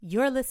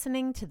You're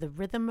listening to The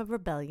Rhythm of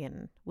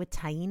Rebellion with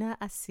Taina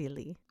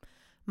Asili.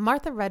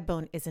 Martha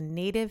Redbone is a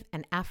Native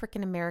and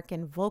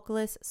African-American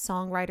vocalist,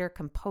 songwriter,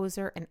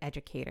 composer, and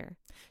educator.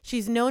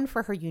 She's known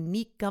for her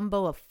unique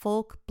gumbo of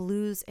folk,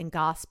 blues, and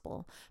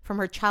gospel from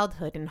her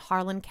childhood in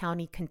Harlan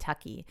County,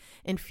 Kentucky,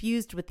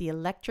 infused with the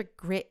electric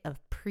grit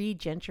of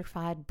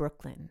pre-gentrified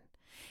Brooklyn.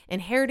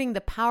 Inheriting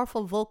the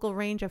powerful vocal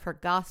range of her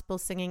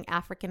gospel-singing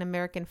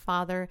African-American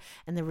father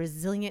and the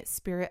resilient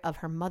spirit of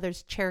her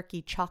mother's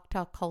Cherokee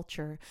Choctaw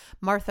culture,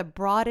 Martha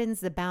broadens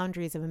the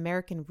boundaries of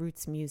American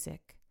roots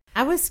music.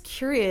 I was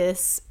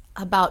curious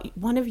about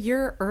one of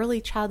your early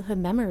childhood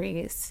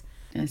memories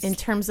in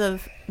terms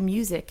of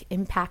music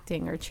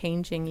impacting or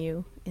changing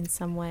you in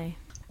some way.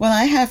 Well,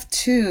 I have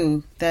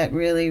two that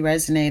really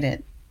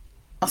resonated.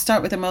 I'll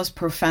start with the most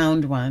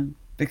profound one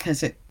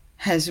because it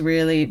has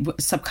really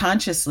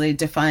subconsciously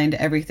defined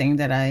everything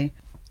that I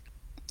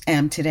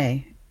am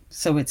today.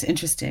 So it's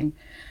interesting.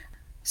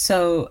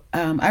 So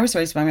I was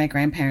raised by my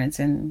grandparents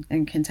in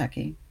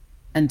Kentucky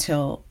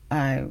until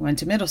I went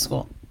to middle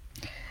school.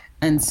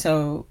 And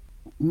so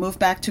moved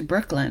back to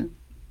Brooklyn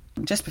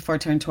just before I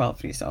turned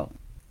 12 years old.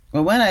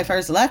 Well, when I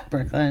first left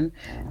Brooklyn,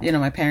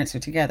 my parents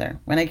were together.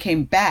 When I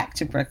came back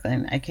to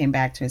Brooklyn, I came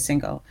back to a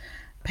single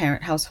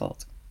parent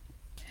household.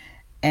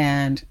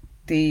 And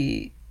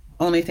the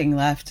only thing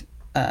left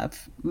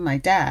of my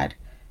dad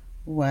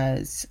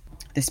was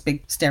this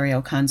big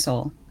stereo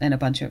console and a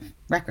bunch of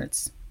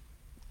records,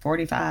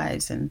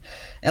 45s and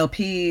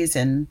LPs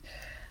and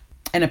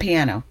a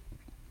piano.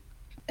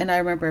 And I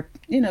remember,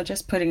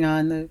 just putting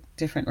on the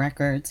different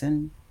records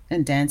and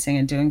dancing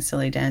and doing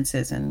silly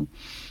dances. And,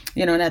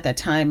 and at that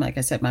time, like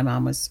I said, my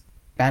mom was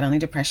battling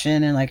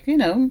depression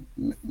and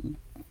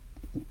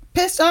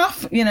pissed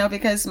off,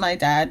 because my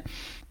dad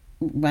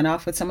went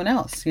off with someone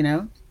else,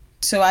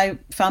 So I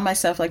found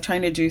myself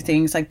trying to do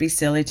things be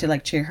silly to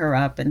cheer her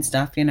up and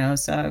stuff,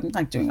 So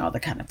I'm doing all the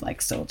kind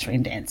of Soul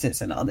Train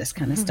dances and all this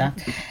kind of stuff.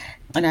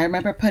 And I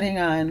remember putting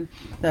on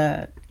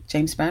the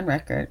James Brown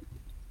record,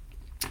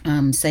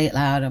 Say It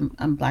Loud,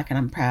 I'm Black and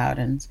I'm Proud.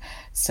 And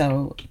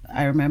so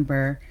I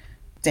remember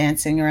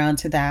dancing around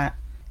to that.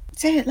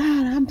 Say it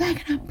loud, I'm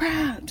Black and I'm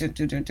proud.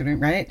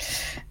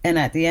 Right? And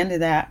at the end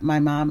of that, my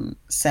mom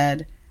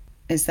said,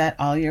 "Is that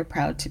all you're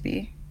proud to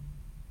be?"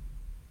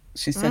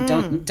 She said,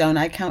 don't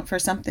I count for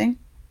something?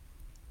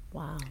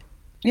 Wow.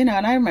 And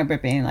I remember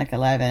being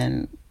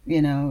 11,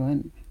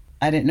 and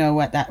I didn't know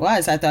what that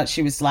was. I thought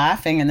she was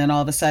laughing. And then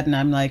all of a sudden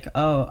I'm like,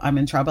 oh, I'm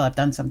in trouble. I've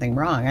done something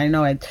wrong. I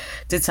know I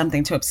did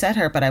something to upset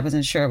her, but I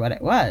wasn't sure what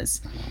it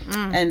was.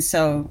 And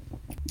so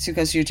she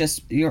goes,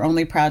 you're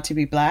only proud to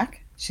be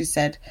Black. She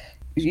said,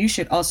 you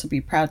should also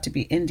be proud to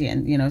be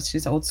Indian.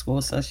 She's old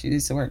school, so she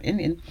used the word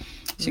Indian.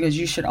 She goes,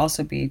 you should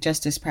also be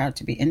just as proud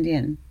to be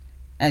Indian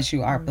as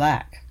you are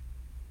Black.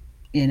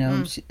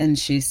 And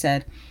she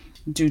said,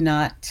 do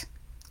not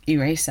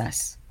erase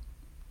us.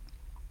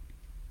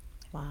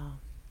 Wow.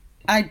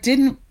 I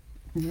didn't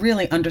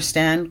really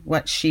understand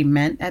what she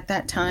meant at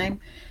that time.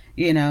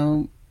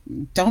 Don't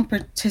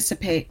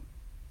participate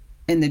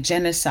in the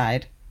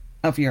genocide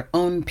of your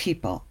own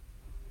people.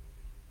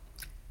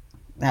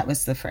 That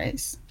was the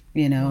phrase,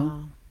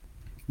 Wow.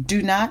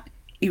 Do not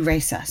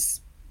erase us.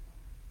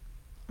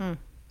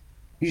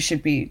 You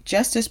should be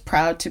just as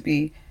proud to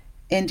be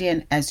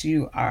Indian as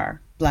you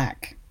are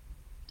Black.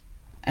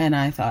 And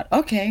I thought,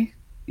 okay,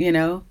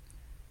 and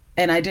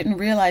I didn't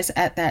realize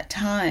at that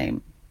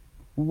time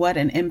what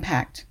an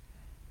impact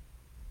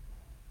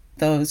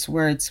those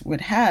words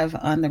would have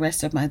on the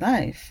rest of my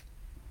life.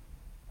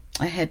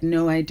 I had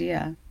no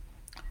idea.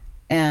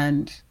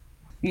 And,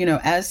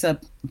 as a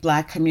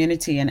Black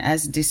community and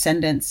as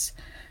descendants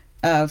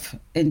of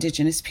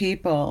Indigenous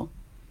people,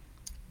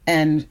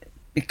 and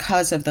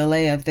because of the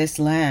lay of this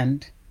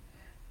land,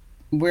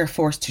 we're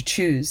forced to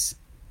choose,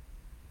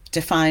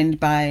 defined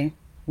by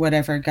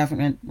whatever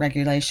government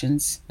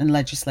regulations and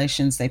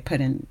legislations they put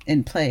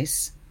in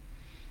place.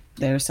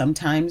 There are some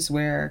times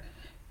where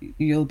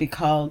you'll be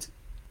called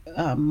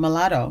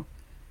mulatto,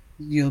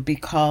 you'll be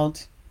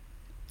called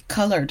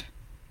colored,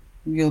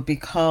 you'll be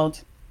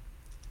called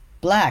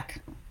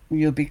Black,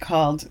 you'll be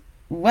called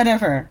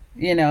whatever,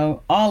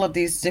 all of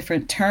these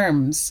different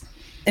terms.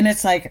 And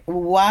it's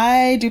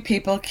why do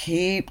people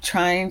keep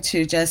trying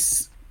to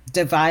just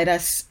divide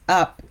us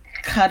up,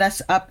 cut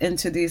us up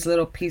into these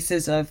little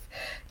pieces of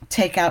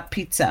takeout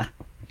pizza,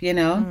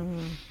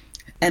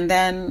 And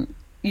then,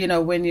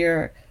 when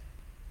you're,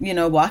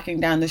 walking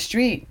down the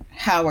street,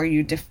 how are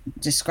you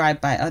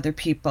described by other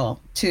people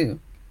too?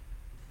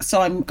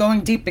 So I'm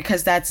going deep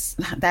because that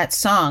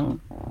song,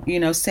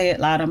 Say It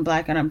Loud, I'm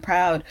Black and I'm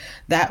Proud.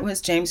 That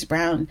was James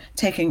Brown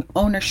taking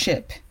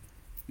ownership,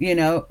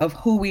 of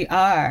who we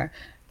are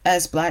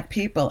as Black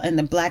people and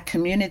the Black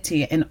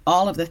community and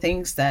all of the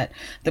things that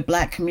the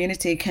Black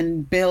community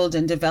can build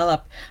and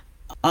develop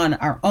on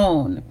our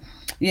own,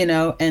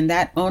 and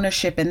that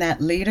ownership and that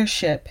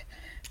leadership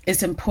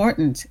is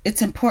important.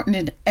 It's important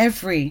in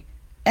every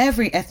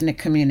ethnic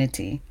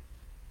community.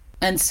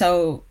 And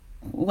so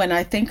when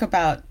I think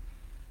about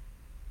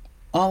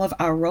all of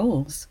our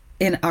roles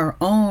in our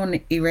own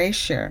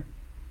erasure.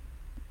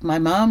 My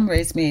mom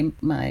raised me,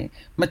 my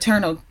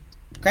maternal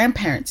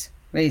grandparents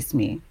raised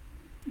me,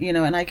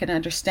 and I can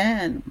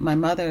understand my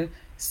mother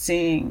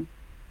seeing,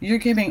 you're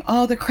giving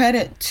all the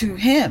credit to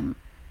him,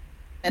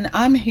 and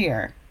I'm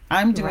here.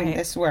 I'm doing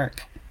this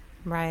work.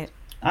 Right.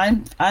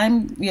 I'm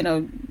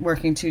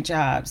working 2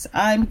 jobs.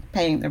 I'm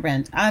paying the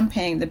rent. I'm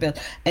paying the bill.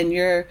 And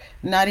you're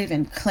not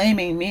even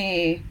claiming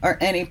me or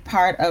any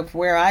part of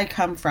where I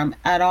come from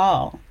at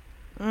all.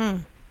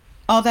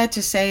 All that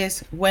to say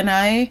is, when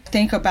I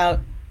think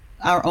about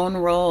our own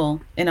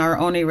role in our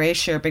own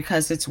erasure,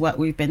 because it's what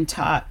we've been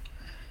taught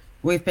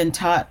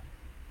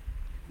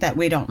that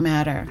we don't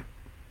matter.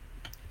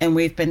 And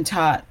we've been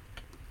taught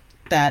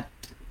that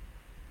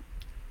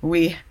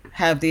we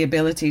have the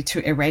ability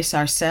to erase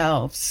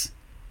ourselves.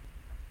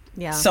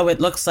 Yeah. So it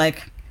looks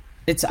like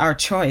it's our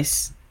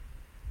choice,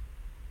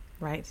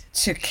 right,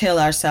 to kill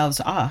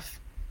ourselves off,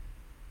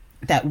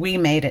 that we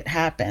made it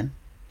happen.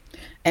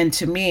 And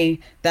to me,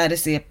 that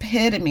is the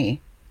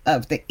epitome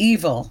of the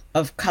evil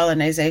of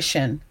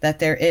colonization that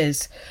there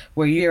is,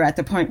 where you're at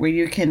the point where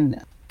you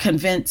can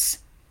convince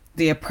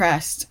the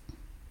oppressed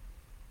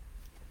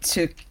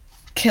to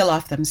kill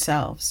off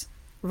themselves.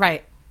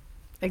 Right.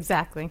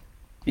 Exactly.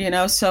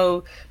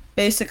 So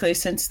basically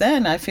since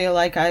then, I feel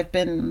like I've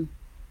been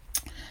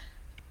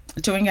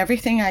doing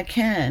everything I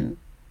can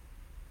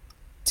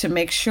to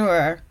make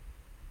sure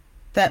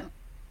that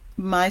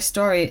my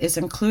story is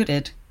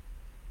included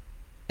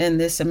in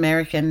this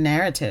American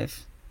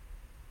narrative.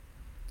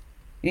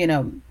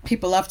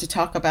 People love to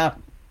talk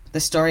about the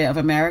story of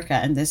America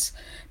and this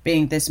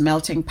being this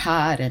melting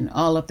pot and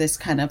all of this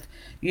kind of,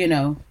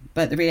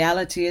 but the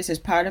reality is, as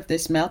part of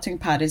this melting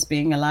pot is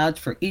being allowed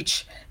for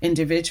each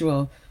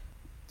individual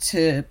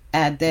to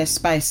add their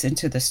spice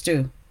into the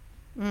stew.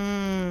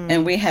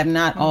 And we have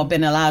not all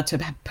been allowed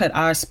to put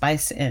our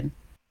spice in.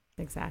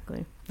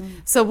 Exactly.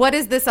 So what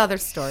is this other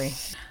story?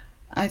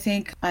 I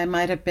think I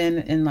might have been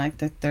in like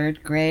the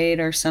 3rd grade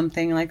or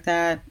something like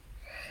that,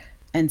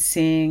 and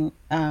seeing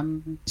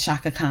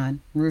Chaka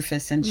Khan,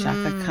 Rufus and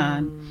Chaka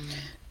Khan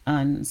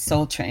on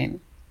Soul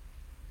Train.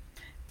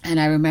 And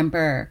I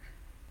remember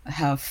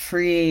how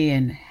free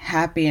and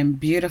happy and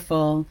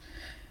beautiful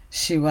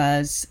she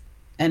was,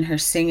 and her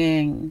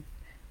singing.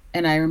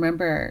 And I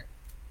remember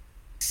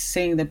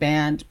seeing the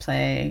band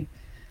play,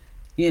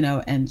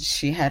 and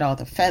she had all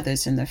the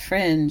feathers and the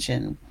fringe,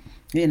 and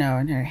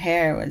and her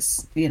hair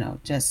was,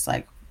 just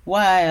like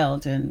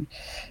wild. And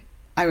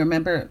I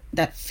remember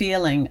that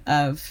feeling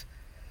of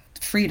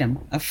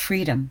freedom.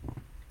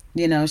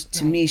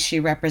 To me, she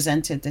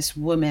represented this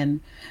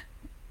woman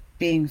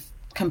being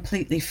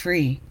completely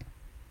free,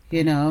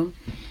 and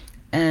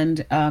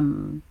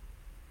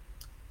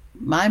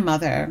my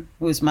mother,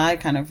 who was my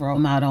kind of role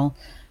model,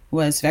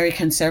 was very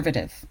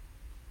conservative.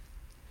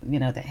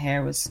 The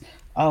hair was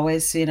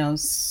always,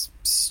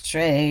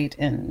 straight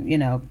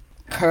and,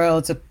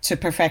 curled to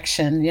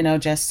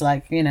perfection, just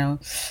like,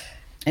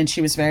 and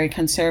she was very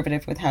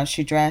conservative with how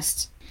she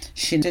dressed.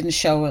 She didn't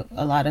show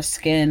a lot of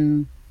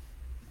skin,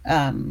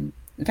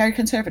 very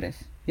conservative,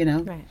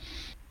 Right.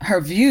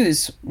 Her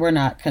views were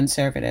not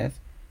conservative,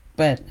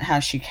 but how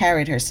she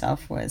carried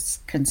herself was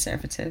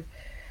conservative.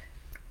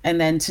 And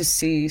then to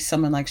see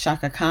someone like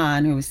Chaka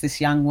Khan, who was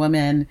this young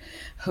woman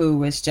who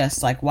was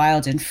just like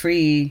wild and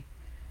free,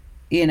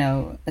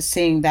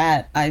 seeing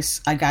that,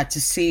 I got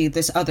to see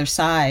this other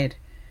side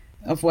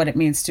of what it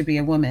means to be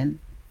a woman,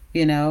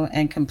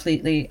 and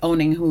completely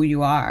owning who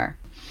you are.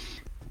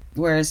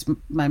 Whereas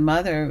my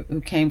mother,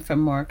 who came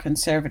from more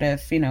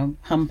conservative,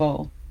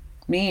 humble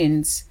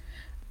means,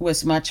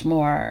 was much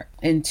more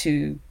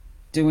into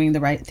doing the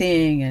right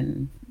thing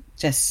and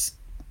just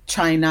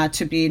trying not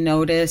to be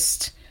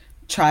noticed,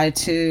 try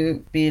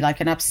to be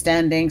like an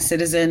upstanding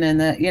citizen in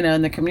the,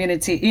 in the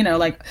community,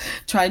 like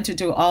trying to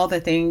do all the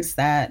things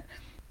that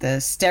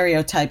the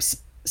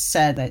stereotypes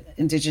said that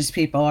Indigenous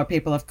people or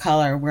people of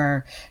color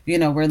were,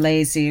 we're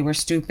lazy, we're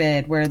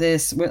stupid, we're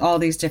this, we're all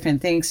these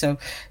different things. So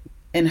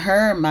in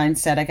her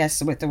mindset, I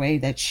guess, with the way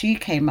that she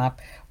came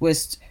up,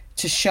 was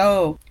to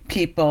show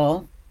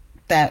people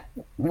that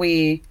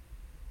we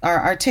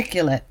are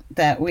articulate,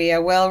 that we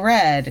are well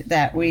read,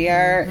 that we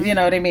are, you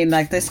know what I mean?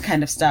 Like this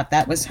kind of stuff.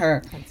 That was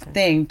her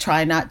thing.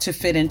 Try not to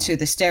fit into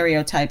the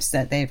stereotypes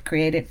that they've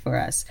created for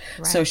us.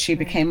 Right, so she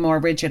became more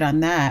rigid on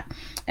that.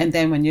 And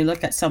then when you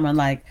look at someone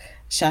like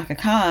Chaka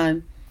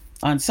Khan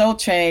on Soul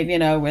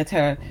Train, with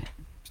her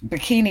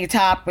bikini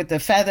top with the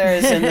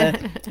feathers and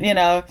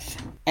the,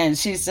 and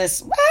she's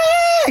just,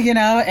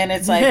 and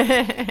it's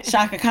like,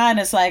 Chaka Khan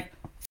is like,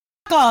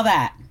 fuck all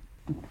that.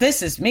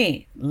 This is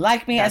me.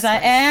 Like me as I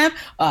am,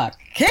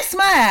 kiss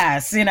my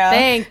ass,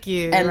 Thank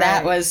you. And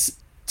that was,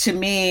 to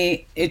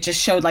me, it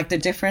just showed like the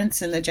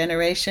difference in the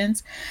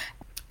generations.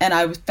 And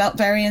I felt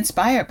very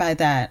inspired by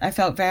that. I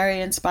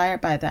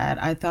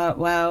thought,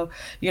 wow,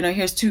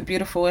 here's 2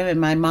 beautiful women,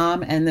 my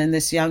mom and then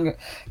this young,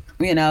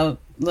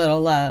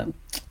 little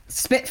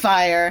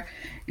Spitfire,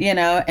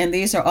 and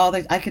these are all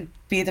I could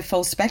be the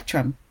full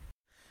spectrum.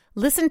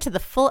 Listen to the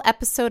full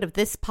episode of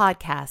this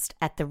podcast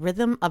at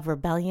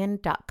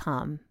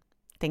therhythmofrebellion.com.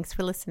 Thanks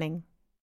for listening.